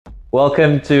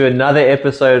Welcome to another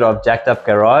episode of Jacked Up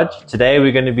Garage. Today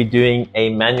we're going to be doing a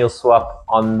manual swap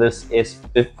on this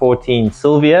S14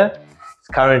 Silvia. It's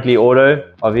currently auto,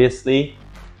 obviously,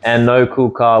 and no cool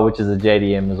car, which is a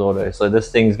JDM, is auto. So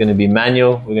this thing's going to be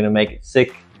manual. We're going to make it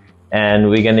sick, and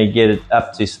we're going to get it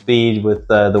up to speed with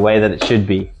the way that it should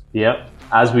be. Yep,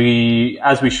 as we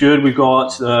should. We've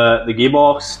got the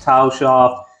gearbox, tail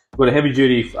shaft, we've got a heavy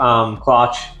duty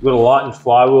clutch, we've got a lightened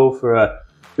flywheel for a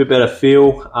bit better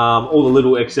feel, all the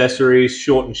little accessories,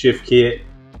 short and shift kit,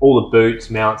 all the boots,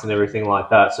 mounts and everything like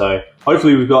that. So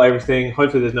hopefully we've got everything.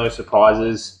 Hopefully there's no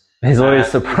surprises. There's always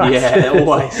surprises. Yeah,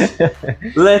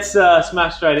 always. Let's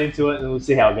smash straight into it and we'll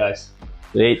see how it goes.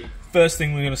 Sweet. First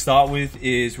thing we're going to start with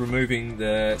is removing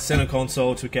the center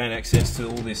console to gain access to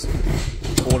all this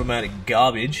automatic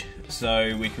garbage.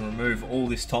 So we can remove all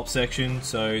this top section,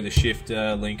 so the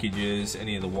shifter, linkages,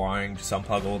 any of the wiring, just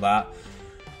unplug all that.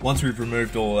 Once we've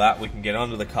removed all of that, we can get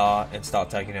under the car and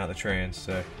start taking out the trans.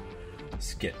 So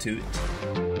let's get to it.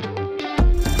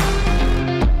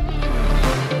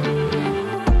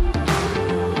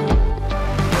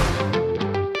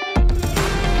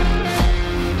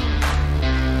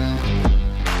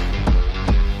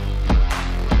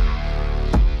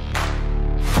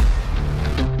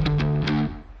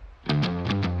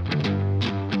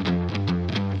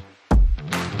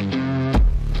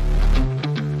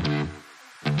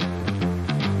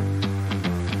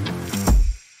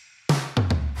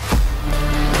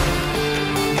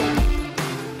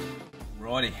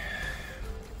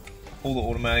 All the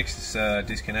automatics is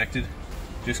disconnected.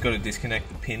 Just got to disconnect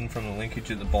the pin from the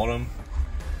linkage at the bottom.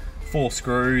 4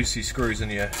 screws, your screws in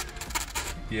your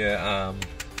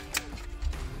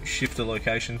shifter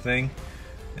location thing,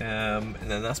 and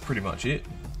then that's pretty much it.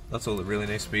 That's all that really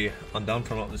needs to be undone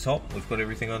from up the top. We've got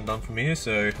everything undone from here,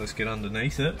 so let's get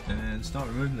underneath it and start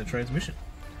removing the transmission.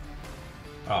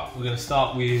 Alright, we're going to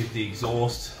start with the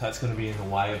exhaust. That's going to be in the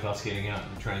way of us getting out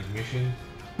the transmission.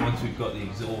 Once we've got the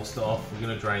exhaust off, we're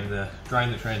going to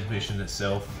drain the transmission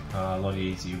itself. A lot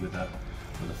easier with a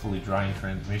fully drained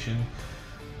transmission.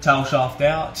 Tail shaft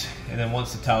out, and then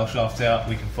once the tail shaft's out,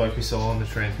 we can focus on the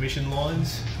transmission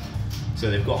lines. So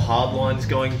they've got hard lines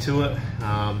going to it,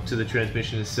 to the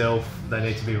transmission itself. They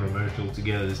need to be removed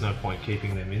altogether. There's no point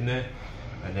keeping them in there.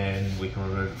 And then we can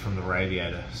remove it from the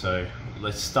radiator. So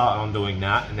let's start on doing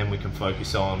that, and then we can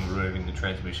focus on removing the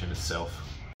transmission itself.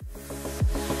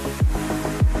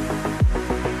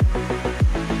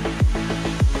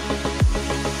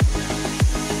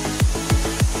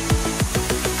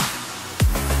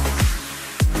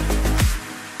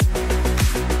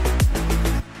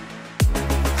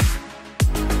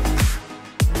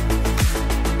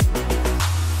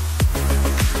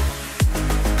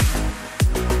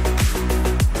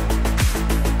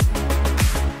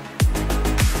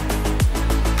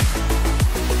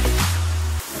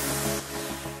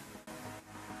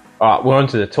 Alright, we're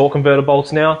onto the torque converter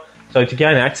bolts now. So to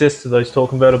gain access to those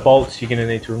torque converter bolts, you're going to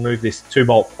need to remove this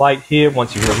 2-bolt plate here.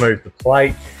 Once you've removed the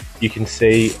plate, you can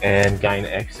see and gain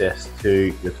access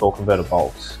to your torque converter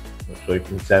bolts. I'm not sure you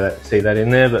can see that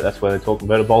in there, but that's where the torque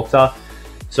converter bolts are.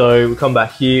 So we come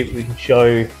back here, we can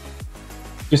show,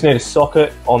 just need a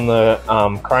socket on the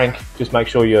crank. Just make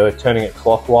sure you're turning it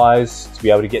clockwise to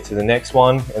be able to get to the next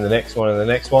one, and the next one, and the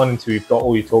next one, until you've got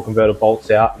all your torque converter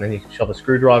bolts out, and then you can shove a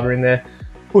screwdriver in there.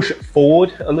 Push it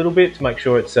forward a little bit to make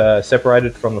sure it's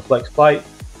separated from the flex plate.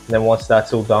 And then once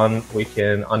that's all done, we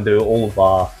can undo all of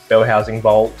our bell housing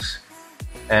bolts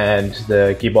and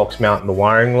the gearbox mount and the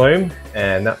wiring loom,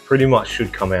 and that pretty much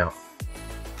should come out.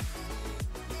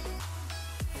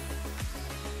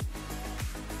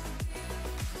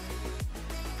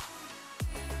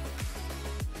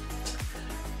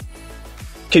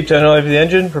 Keep turning over the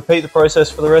engine, repeat the process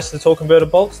for the rest of the torque converter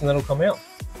bolts, and then it'll come out.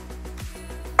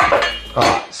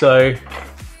 Alright, so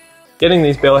getting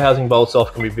these bell housing bolts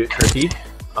off can be a bit tricky,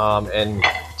 and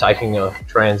taking a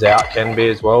trans out can be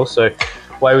as well. So the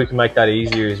way we can make that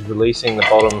easier is releasing the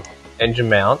bottom engine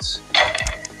mounts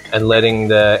and letting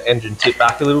the engine tip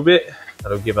back a little bit.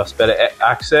 That'll give us better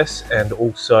access, and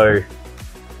also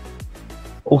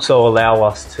allow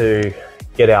us to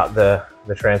get out the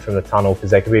trans from the tunnel,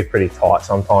 because they can be pretty tight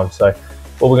sometimes. So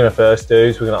what we're going to first do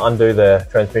is we're going to undo the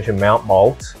transmission mount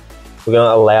bolts. We're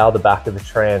going to allow the back of the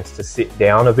trans to sit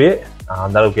down a bit.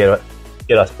 That'll get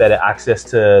us better access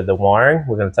to the wiring.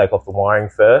 We're going to take off the wiring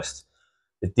first,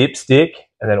 the dipstick,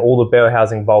 and then all the bell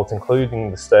housing bolts, including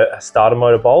the starter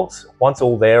motor bolts. Once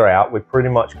all they're out, we're pretty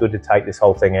much good to take this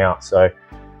whole thing out. So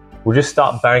we'll just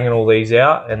start banging all these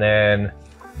out and then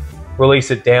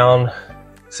release it down,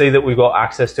 see that we've got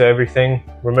access to everything,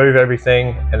 remove everything,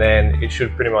 and then it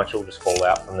should pretty much all just fall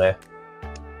out from there.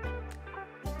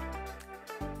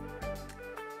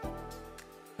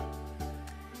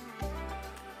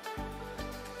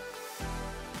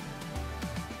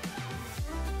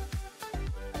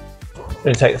 We're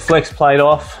going to take the flex plate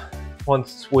off.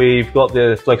 Once we've got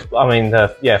the flex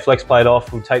plate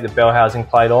off, we'll take the bell housing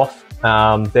plate off.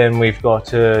 Then we've got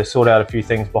to sort out a few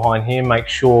things behind here, make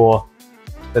sure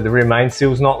that the rear main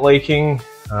seal's not leaking.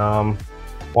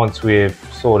 Once we've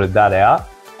sorted that out,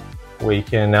 we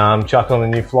can chuck on the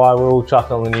new flywheel,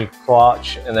 chuck on the new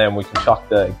clutch, and then we can chuck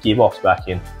the gearbox back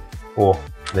in, or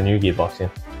the new gearbox in.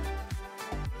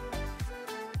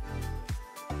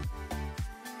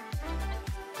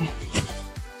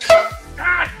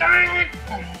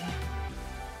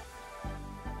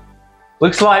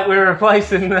 Looks like we're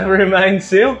replacing the rear main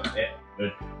seal. Yeah,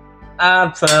 good.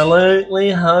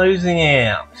 Absolutely hosing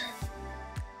out.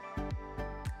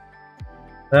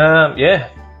 Yeah,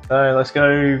 so let's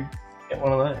go get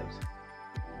one of those.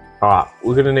 All right,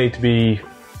 we're gonna need to be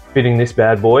fitting this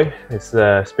bad boy. It's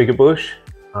the spigot bush.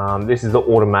 This is the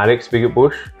automatic spigot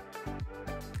bush.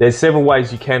 There's several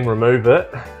ways you can remove it.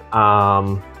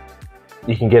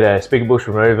 You can get a spigot bush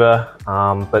remover,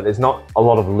 but there's not a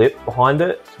lot of lip behind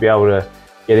it to be able to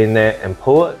get in there and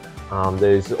pull it.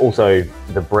 There's also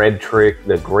the bread trick,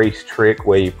 the grease trick,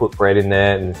 where you put bread in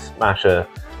there and smash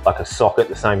like a socket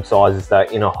the same size as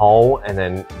that in a hole, and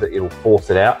then it'll force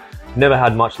it out. Never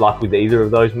had much luck with either of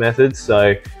those methods,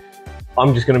 so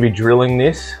I'm just going to be drilling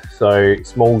this. So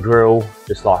small drill,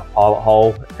 just like a pilot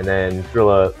hole, and then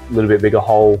drill a little bit bigger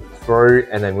hole through,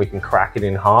 and then we can crack it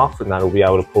in half, and that'll be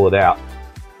able to pull it out.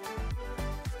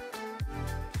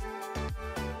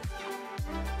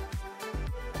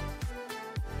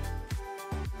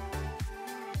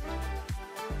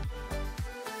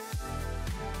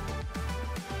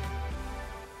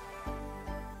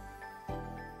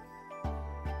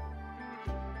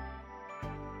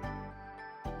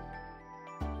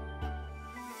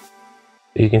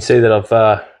 You can see that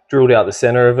I've drilled out the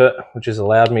center of it, which has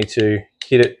allowed me to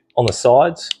hit it on the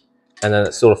sides, and then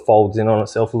it sort of folds in on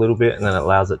itself a little bit, and then it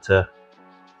allows it to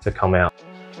come out.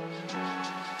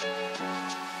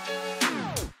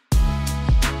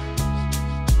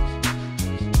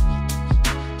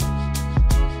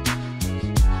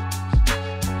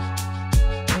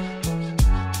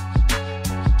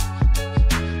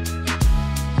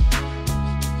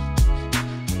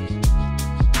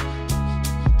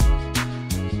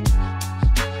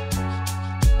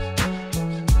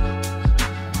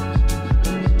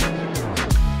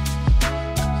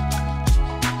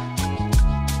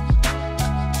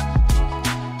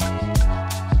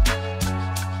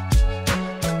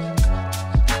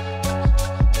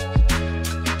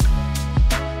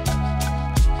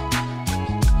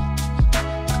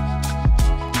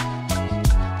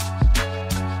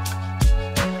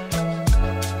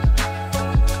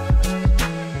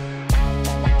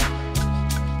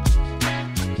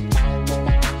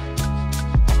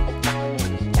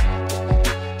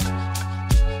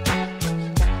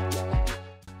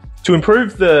 To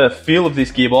improve the feel of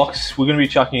this gearbox, we're going to be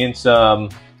chucking in some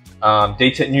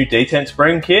new detent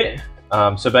spring kit.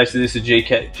 So basically this is a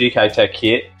GK Tech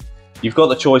kit. You've got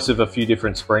the choice of a few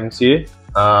different springs here.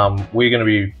 We're going to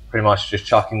be pretty much just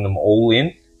chucking them all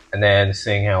in and then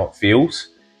seeing how it feels.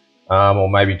 Or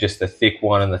maybe just the thick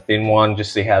one and the thin one,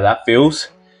 just see how that feels.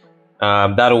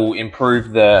 That'll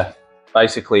improve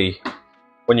basically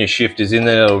when your shift is in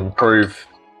there, it'll improve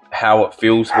how it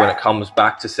feels when it comes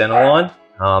back to center line.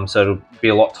 So it'll be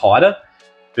a lot tighter,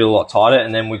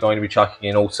 and then we're going to be chucking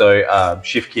in also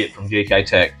shift kit from GK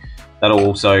Tech. That'll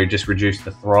also just reduce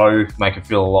the throw, make it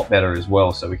feel a lot better as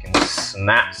well, so we can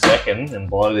snap second and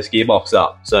blow this gearbox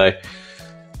up. So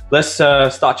let's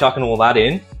start chucking all that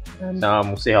in, and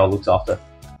we'll see how it looks after.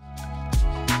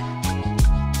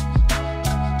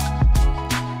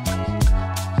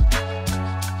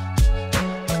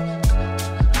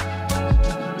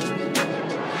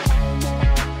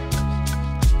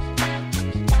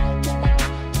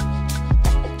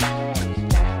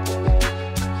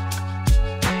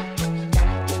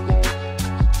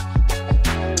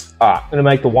 Alright, I'm going to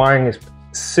make the wiring as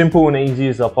simple and easy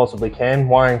as I possibly can.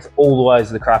 Wiring's all the way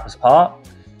to the crappest part.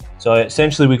 So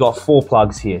essentially we've got 4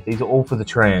 plugs here. These are all for the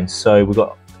trans. So we've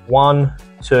got 1,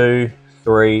 2,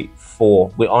 3,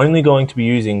 4. We're only going to be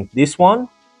using this one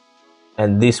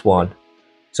and this one.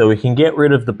 So we can get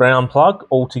rid of the brown plug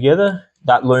altogether.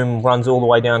 That loom runs all the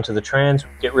way down to the trans.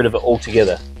 Get rid of it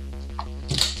altogether.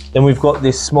 Then we've got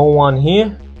this small one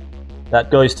here that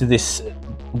goes to this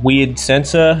weird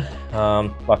sensor.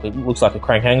 Like it looks like a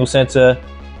crank angle sensor.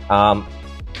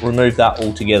 Remove that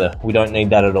altogether. We don't need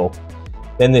that at all.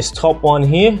 Then this top one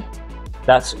here,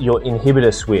 that's your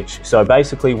inhibitor switch. So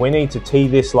basically we need to tee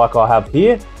this like I have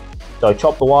here. So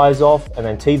chop the wires off and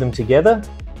then tee them together.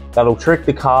 That'll trick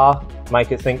the car,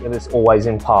 make it think that it's always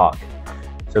in park.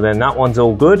 So then that one's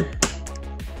all good.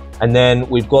 And then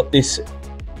we've got this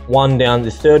one down,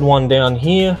 the third one down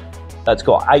here, that's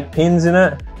got 8 pins in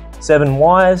it, 7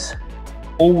 wires.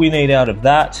 All we need out of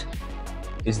that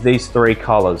is these 3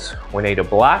 colors. We need a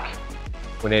black,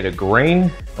 we need a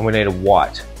green, and we need a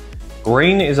white.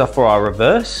 Green is for our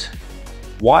reverse,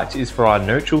 white is for our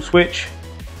neutral switch,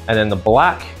 and then the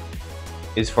black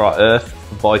is for our earth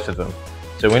for both of them.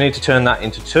 So we need to turn that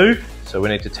into 2. So we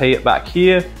need to tee it back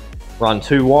here, run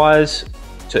 2 wires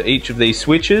to each of these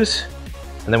switches,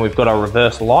 and then we've got our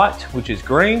reverse light, which is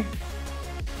green.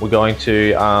 We're going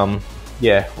to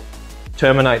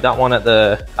terminate that one at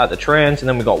the trans, and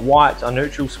then we've got white, our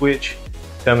neutral switch,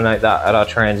 terminate that at our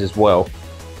trans as well.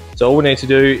 So all we need to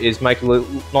do is make a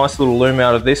nice little loom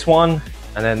out of this one,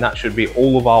 and then that should be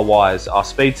all of our wires. Our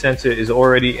speed sensor is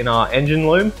already in our engine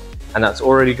loom, and that's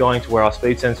already going to where our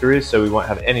speed sensor is, so we won't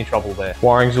have any trouble there.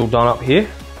 Wiring's all done up here.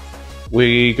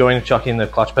 We're going to chuck in the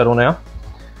clutch pedal now.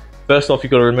 First off,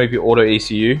 you've got to remove your auto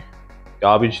ECU.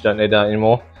 Garbage, don't need that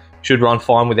anymore. Should run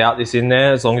fine without this in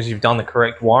there, as long as you've done the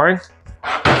correct wiring.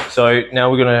 So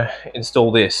now we're going to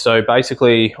install this. So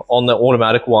basically on the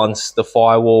automatic ones, the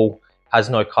firewall has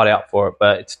no cutout for it,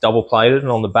 but it's double plated, and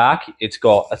on the back it's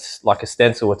got like a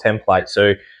stencil or template.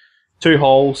 So 2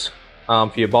 holes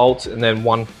for your bolts, and then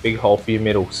 1 big hole for your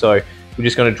middle. So we're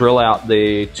just going to drill out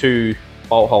the 2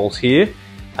 bolt holes here,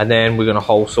 and then we're going to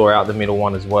hole saw out the middle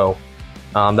one as well.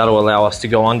 That'll allow us to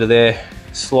go under there,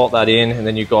 slot that in, and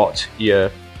then you've got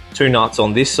your 2 nuts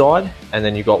on this side, and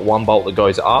then you've got 1 bolt that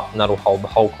goes up, and that'll hold the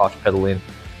whole clutch pedal in.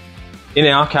 In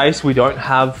our case, we don't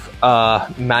have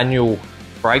a manual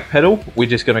brake pedal. We're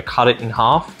just going to cut it in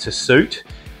half to suit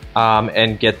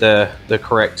and get the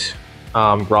correct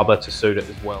rubber to suit it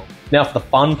as well. Now for the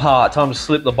fun part, time to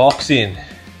slip the box in.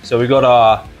 So we've got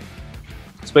our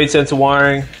speed sensor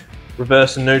wiring,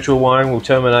 reverse and neutral wiring. We'll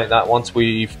terminate that once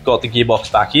we've got the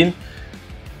gearbox back in.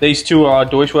 These 2 are our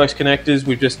Deutschwerks connectors.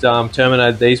 We've just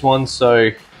terminated these ones,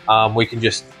 so we can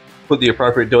just put the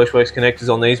appropriate Deutschwerks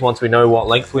connectors on these once we know what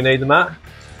length we need them at.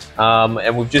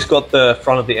 And we've just got the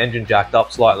front of the engine jacked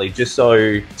up slightly, just so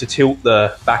to tilt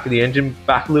the back of the engine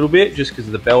back a little bit, just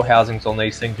because the bell housings on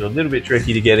these things are a little bit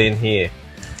tricky to get in here.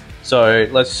 So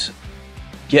let's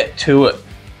get to it.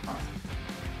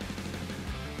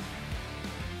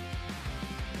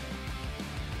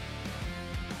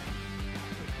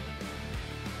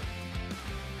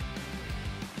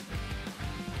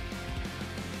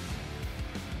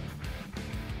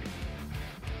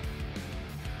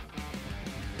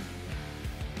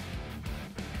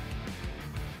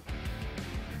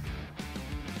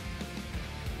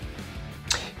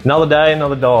 Another day,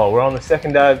 another dollar. We're on the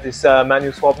 2nd day of this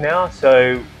manual swap now,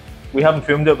 so we haven't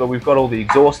filmed it, but we've got all the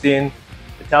exhaust in,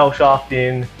 the tail shaft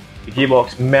in, the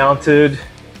gearbox mounted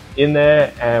in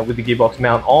there, and with the gearbox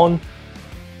mount on.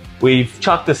 We've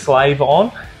chucked the slave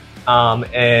on,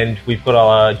 and we've got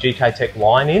our GK Tech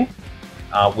line in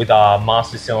with our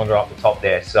master cylinder up the top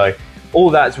there. So all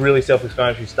of that's really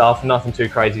self-explanatory stuff, nothing too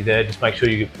crazy there. Just make sure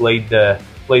you bleed the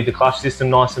clutch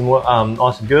system nice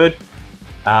and good.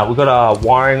 We've got our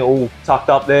wiring all tucked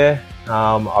up there,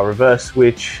 our reverse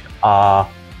switch, our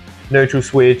neutral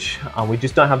switch. We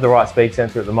just don't have the right speed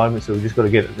sensor at the moment, so we've just got to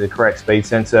get the correct speed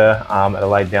sensor at a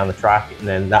laid down the track, and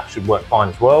then that should work fine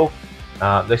as well.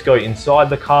 Let's go inside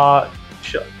the car,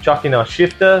 chuck in our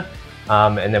shifter,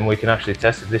 and then we can actually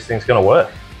test if this thing's going to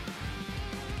work.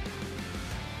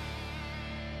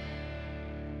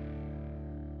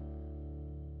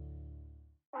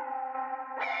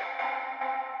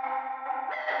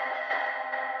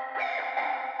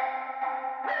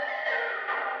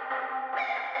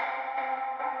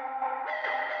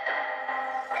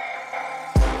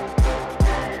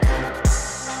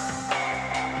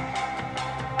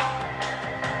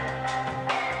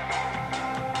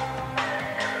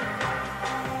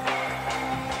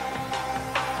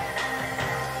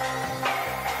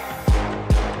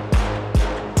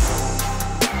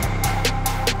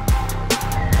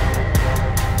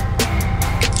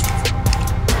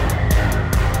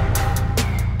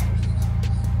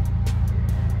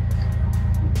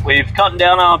 We've cut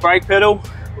down our brake pedal,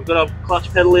 we've got our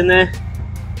clutch pedal in there.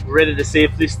 We're ready to see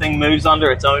if this thing moves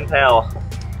under its own power.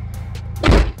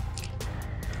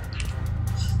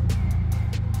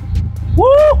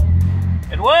 Woo!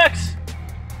 It works!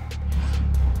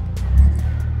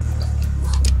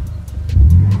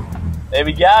 There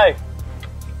we go.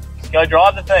 Let's go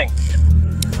drive the thing.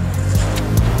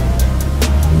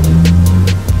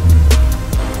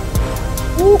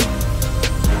 Woo!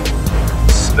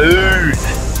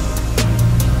 Smooth.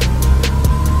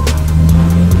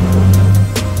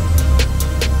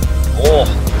 Oh,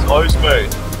 so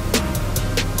smooth.